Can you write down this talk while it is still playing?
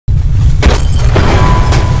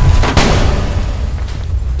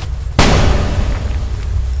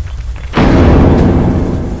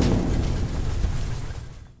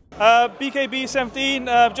BKB 17,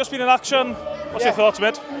 just been in action. What's your thoughts,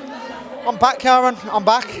 mate? I'm back, Karen. I'm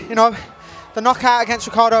back. You know, the knockout against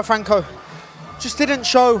Ricardo Franco just didn't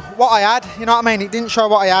show what I had. You know what I mean? It didn't show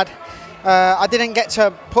what I had. I didn't get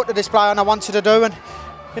to put the display on I wanted to do, and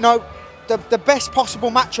you know, the best possible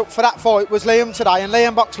matchup for that fight was Liam today, and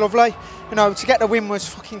Liam boxed lovely. You know, to get the win was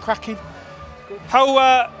fucking cracking.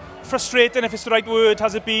 How frustrating, if it's the right word,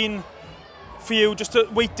 has it been for you just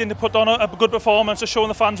waiting to put on a good performance, just showing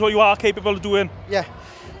the fans what you are capable of doing? Yeah,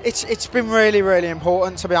 it's been really, really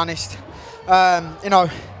important, to be honest. You know,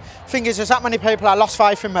 thing is, there's that many people that lost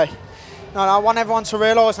faith in me. You know, I want everyone to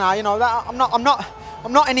realise now, you know, that I'm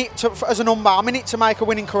not in it as a number. I'm in it to make a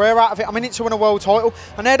winning career out of it. I'm in it to win a world title,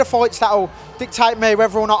 and they're the fights that'll dictate me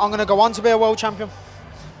whether or not I'm going to go on to be a world champion.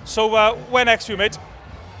 So where next for you, mate?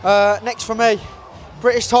 Next for me,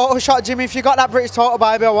 British title shot, Jimmy. If you got that British title,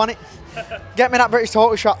 baby, I want it. Get me that British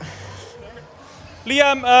title shot.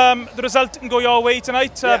 Liam, the result didn't go your way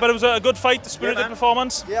tonight, but it was a good fight, a spirited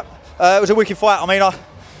performance. Yep. It was a wicked fight. I mean,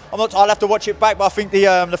 I'll have to watch it back, but I think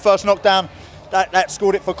the first knockdown that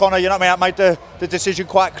scored it for Conor. You know what I mean? That made the decision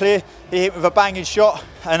quite clear. He hit with a banging shot,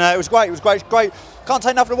 and it was great. It was great. Can't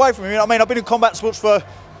take nothing away from him. You know what I mean? I've been in combat sports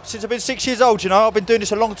since I've been 6 years old. You know, I've been doing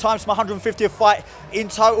this a long time. It's my 150th fight in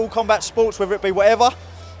total combat sports, whether it be whatever.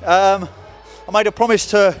 I made a promise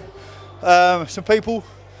to some people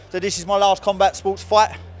that this is my last combat sports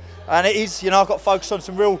fight, and it is. You know, I've got to focus on I've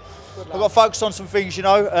got to focus on some things, you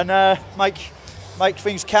know, and make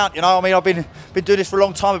things count. You know, I mean, I've been doing this for a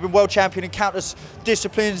long time. I've been world champion in countless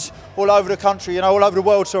disciplines all over the country. You know, all over the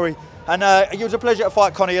world. Sorry, and it was a pleasure to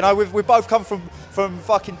fight Conor. You know, we both come from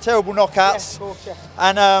fucking terrible knockouts, Yeah, of course, yeah.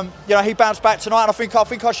 And you know, he bounced back tonight, and I think I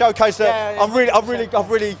showcased that.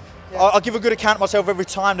 Yeah. I give a good account of myself every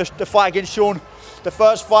time. The fight against Sean, the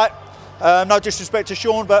first fight. No disrespect to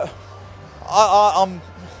Sean, but I'm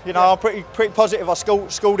pretty positive I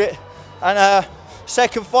schooled it. And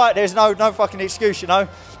second fight, there's no fucking excuse, you know.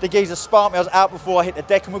 The geezer sparked me. I was out before I hit the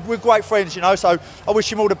deck, and we're great friends, you know. So I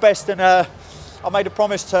wish him all the best, and I made a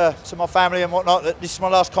promise to my family and whatnot that this is my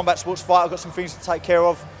last combat sports fight. I've got some things to take care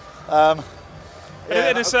of. Yeah.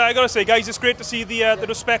 I got to say, guys, it's great to see the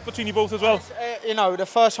respect between you both as well. You know, the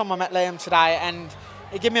first time I met Liam today, and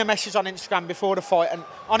he gave me a message on Instagram before the fight, and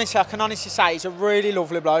honestly, I can honestly say he's a really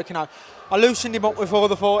lovely bloke. You know, I loosened him up before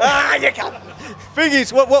the fight. You can't. Thing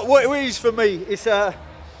is, what it is for me is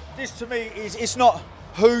this to me is it's not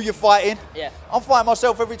who you're fighting. Yeah. I'm fighting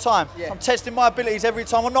myself every time. Yeah. I'm testing my abilities every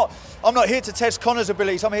time. I'm not here to test Conor's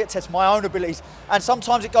abilities. I'm here to test my own abilities. And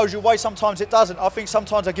sometimes it goes your way, sometimes it doesn't. I think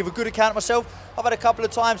sometimes I give a good account of myself. I've had a couple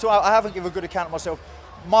of times where I haven't given a good account of myself.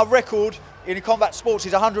 My record in combat sports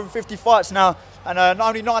is 150 fights now, and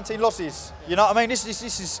only 19 losses. You know what I mean? This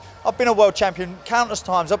is. I've been a world champion countless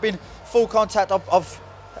times. I've been full contact.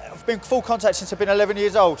 I've been full contact since I've been 11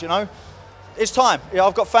 years old. You know, it's time. You know,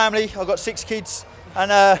 I've got family. I've got 6 kids,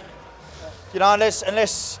 and you know,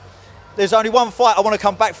 unless there's only one fight I want to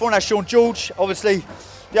come back for, and that's Sean George. Obviously,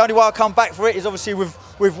 the only way I come back for it is obviously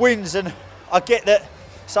with wins, and I get that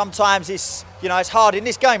sometimes it's, you know, it's hard in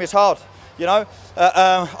this game. It's hard. You know,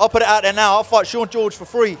 I'll put it out there now. I'll fight Sean George for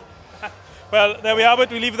free. Well, there we have it.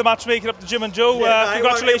 We leave the matchmaking up to Jim and Joe.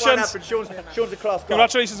 Congratulations. It won't happen. Sean's a class guy.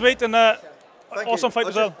 Congratulations, mate, and awesome fight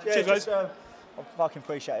as well. Cheers, guys. I fucking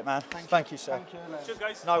appreciate it, man. Thank you, sir. Thank you, Cheers,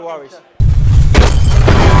 guys. No worries.